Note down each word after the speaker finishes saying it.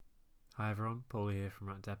Hi everyone, Paul here from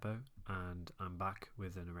Rat Depot, and I'm back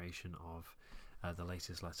with a narration of the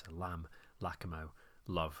latest letter, Lacamo,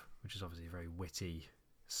 Love, which is obviously a very witty,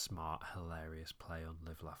 smart, hilarious play on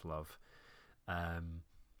Live, Laugh, Love.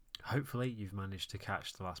 Hopefully you've managed to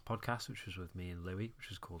catch the last podcast, which was with me and Louis, which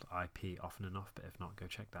was called IP Often Enough, but if not, go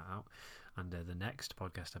check that out. And the next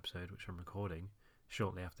podcast episode, which I'm recording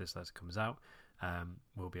shortly after this letter comes out,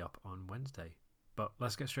 will be up on Wednesday. But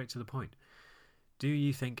let's get straight to the point. Do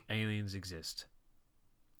you think aliens exist?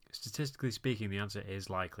 Statistically speaking, the answer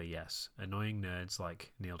is likely yes. Annoying nerds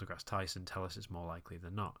like Neil deGrasse Tyson tell us it's more likely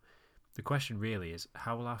than not. The question really is,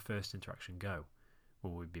 how will our first interaction go?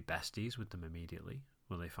 Will we be besties with them immediately?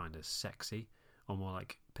 Will they find us sexy? Or more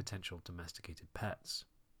like potential domesticated pets?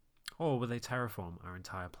 Or will they terraform our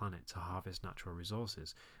entire planet to harvest natural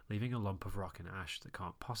resources, leaving a lump of rock and ash that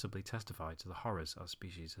can't possibly testify to the horrors our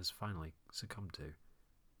species has finally succumbed to?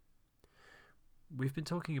 We've been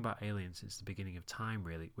talking about aliens since the beginning of time,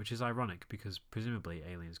 really, which is ironic because presumably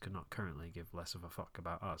aliens could not currently give less of a fuck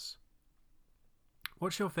about us.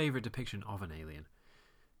 What's your favourite depiction of an alien?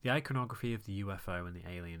 The iconography of the UFO and the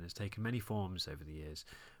alien has taken many forms over the years,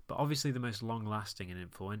 but obviously the most long-lasting and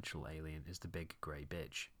influential alien is the big grey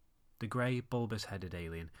bitch. The grey, bulbous-headed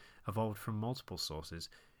alien evolved from multiple sources,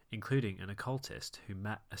 including an occultist who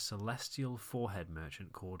met a celestial forehead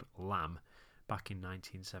merchant called Lamb back in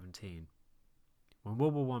 1917. When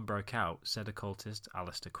World War I broke out, said occultist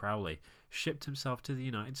Aleister Crowley shipped himself to the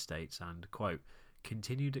United States and, quote,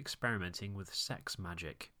 continued experimenting with sex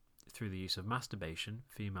magic through the use of masturbation,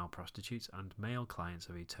 female prostitutes, and male clients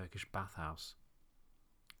of a Turkish bathhouse.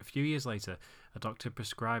 A few years later, a doctor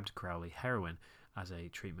prescribed Crowley heroin as a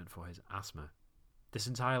treatment for his asthma. This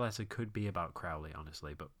entire letter could be about Crowley,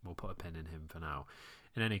 honestly, but we'll put a pin in him for now.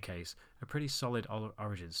 In any case, a pretty solid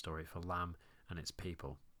origin story for Lamb and its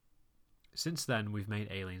people. Since then, we've made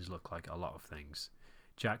aliens look like a lot of things.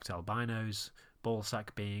 Jacked albinos,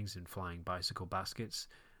 ballsack beings in flying bicycle baskets,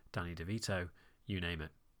 Danny DeVito, you name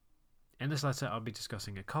it. In this letter, I'll be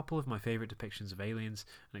discussing a couple of my favourite depictions of aliens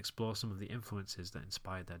and explore some of the influences that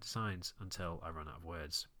inspired their designs until I run out of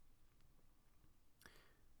words.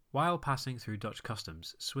 While passing through Dutch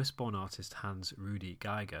customs, Swiss-born artist Hans Rudi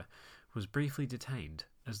Geiger was briefly detained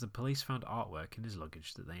as the police found artwork in his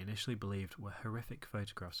luggage that they initially believed were horrific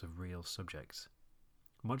photographs of real subjects.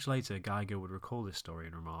 Much later, Geiger would recall this story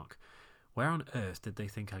and remark, "Where on earth did they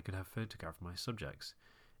think I could have photographed my subjects?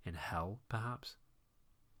 In hell, perhaps?"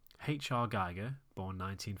 H.R. Geiger, born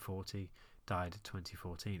 1940, died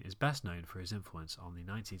 2014, is best known for his influence on the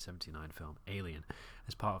 1979 film Alien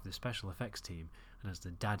as part of the special effects team and as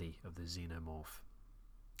the daddy of the xenomorph.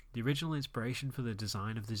 The original inspiration for the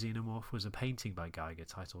design of the xenomorph was a painting by Geiger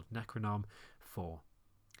titled Necronom 4,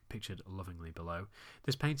 pictured lovingly below.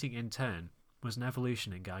 This painting, in turn, was an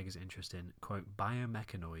evolution in Geiger's interest in, quote,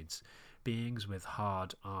 biomechanoids, beings with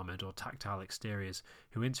hard, armoured or tactile exteriors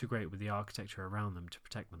who integrate with the architecture around them to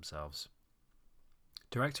protect themselves.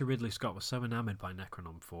 Director Ridley Scott was so enamoured by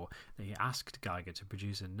Necronom 4 that he asked Geiger to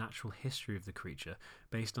produce a natural history of the creature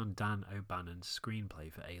based on Dan O'Bannon's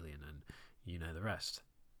screenplay for Alien, and you know the rest.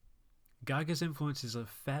 Geiger's influences are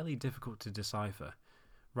fairly difficult to decipher.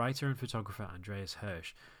 Writer and photographer Andreas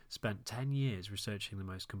Hirsch spent 10 years researching the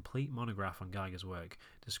most complete monograph on Geiger's work,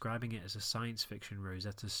 describing it as a science fiction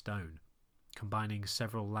Rosetta Stone, combining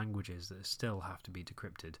several languages that still have to be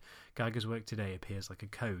decrypted. Geiger's work today appears like a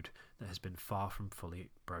code that has been far from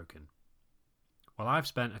fully broken. While I've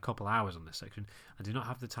spent a couple hours on this section, I do not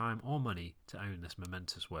have the time or money to own this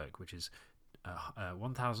momentous work, which is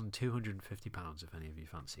 £1,250 if any of you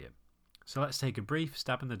fancy it. So let's take a brief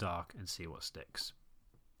stab in the dark and see what sticks.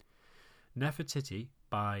 Nefertiti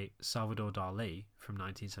by Salvador Dali from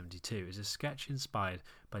 1972 is a sketch inspired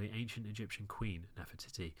by the ancient Egyptian queen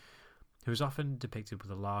Nefertiti, who is often depicted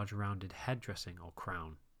with a large rounded head dressing or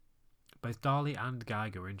crown. Both Dali and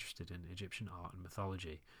Geiger were interested in Egyptian art and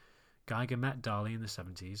mythology. Geiger met Dali in the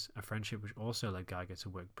 70s, a friendship which also led Geiger to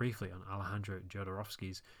work briefly on Alejandro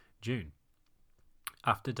Jodorowsky's Dune.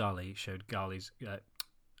 After Dali showed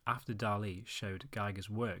Geiger's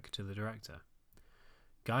work to the director.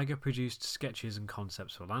 Geiger produced sketches and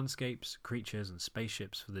concepts for landscapes, creatures and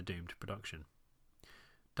spaceships for the doomed production.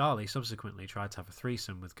 Dali subsequently tried to have a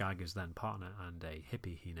threesome with Geiger's then partner and a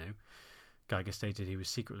hippie he knew. Geiger stated he was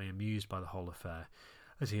secretly amused by the whole affair,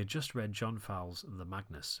 as he had just read John Fowles' The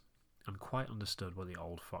Magnus, and quite understood what the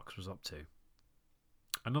old fox was up to.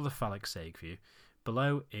 Another phallic seg for you.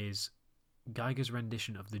 Below is Geiger's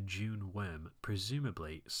rendition of the June worm,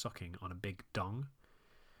 presumably sucking on a big dong.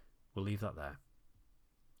 We'll leave that there.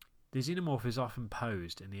 The xenomorph is often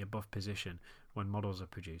posed in the above position when models are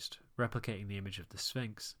produced, replicating the image of the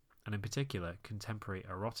Sphinx, and in particular contemporary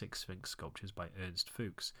erotic Sphinx sculptures by Ernst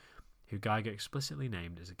Fuchs, who Geiger explicitly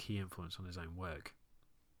named as a key influence on his own work.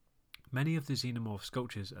 Many of the xenomorph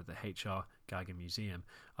sculptures at the H.R. Geiger Museum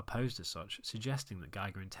are posed as such, suggesting that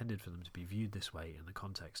Geiger intended for them to be viewed this way in the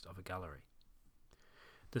context of a gallery.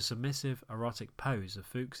 The submissive, erotic pose of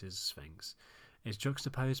Fuchs's Sphinx is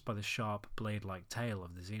juxtaposed by the sharp, blade-like tail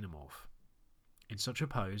of the xenomorph. In such a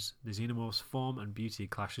pose, the xenomorph's form and beauty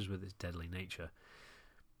clashes with its deadly nature.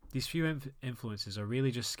 These few influences are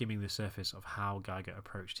really just skimming the surface of how Geiger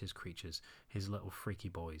approached his creatures, his little freaky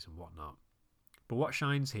boys and whatnot. But what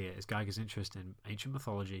shines here is Geiger's interest in ancient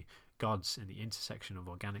mythology, gods, and the intersection of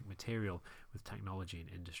organic material with technology and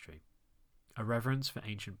industry. A reverence for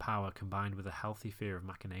ancient power combined with a healthy fear of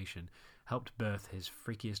machination helped birth his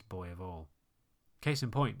freakiest boy of all. Case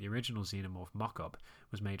in point, the original xenomorph mock-up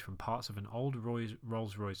was made from parts of an old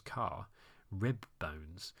Rolls-Royce car, rib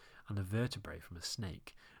bones, and the vertebrae from a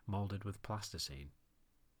snake, moulded with plasticine.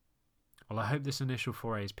 Well, I hope this initial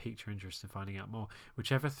foray has piqued your interest in finding out more.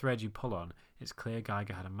 Whichever thread you pull on, it's clear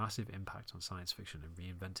Geiger had a massive impact on science fiction and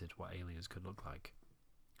reinvented what aliens could look like.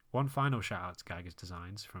 One final shout out to Geiger's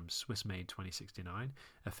designs from Swiss Made 2069,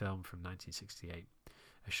 a film from 1968.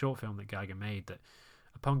 A short film that Geiger made that,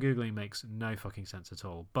 upon Googling, makes no fucking sense at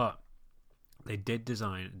all. But they did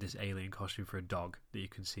design this alien costume for a dog that you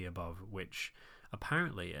can see above, which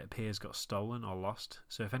apparently it appears got stolen or lost.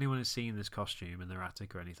 So if anyone has seen this costume in their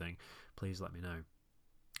attic or anything, please let me know.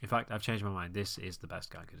 In fact, I've changed my mind. This is the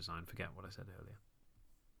best Geiger design. Forget what I said earlier.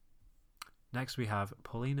 Next we have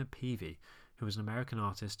Paulina Peavy, who was an American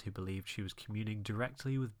artist who believed she was communing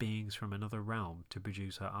directly with beings from another realm to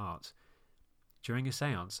produce her art. During a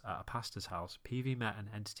seance at a pastor's house, Peavy met an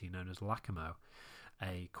entity known as Lacamo,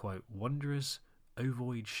 a, quote, wondrous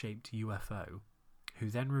ovoid-shaped UFO, who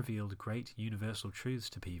then revealed great universal truths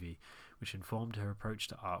to Peavy, which informed her approach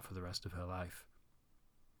to art for the rest of her life.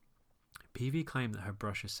 Peavy claimed that her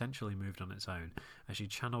brush essentially moved on its own as she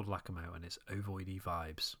channeled Lacamo and its ovoidy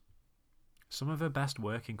vibes. Some of her best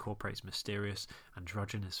work incorporates mysterious,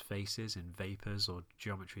 androgynous faces in vapours or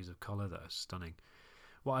geometries of colour that are stunning.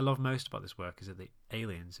 What I love most about this work is that the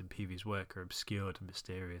aliens in Peavy's work are obscured and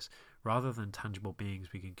mysterious, rather than tangible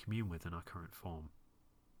beings we can commune with in our current form.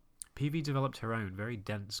 Peavy developed her own very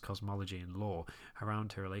dense cosmology and lore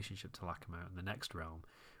around her relationship to Lacamo and the next realm,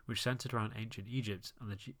 which centred around ancient Egypt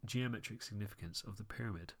and the geometric significance of the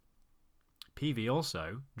pyramid. Peavy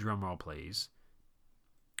also, drumroll please,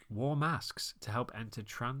 wore masks to help enter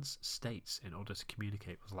trance states in order to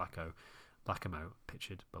communicate with Lacamo,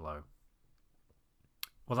 pictured below.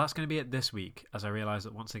 Well, that's going to be it this week, as I realise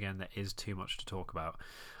that once again there is too much to talk about.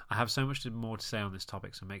 I have so much more to say on this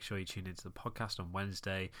topic, so make sure you tune into the podcast on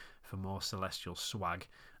Wednesday for more celestial swag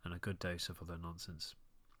and a good dose of other nonsense.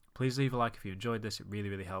 Please leave a like if you enjoyed this. It really,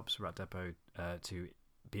 really helps Rat Depot to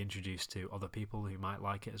be introduced to other people who might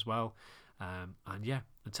like it as well. And yeah,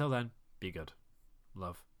 until then, be good.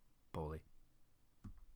 Love, Paulie.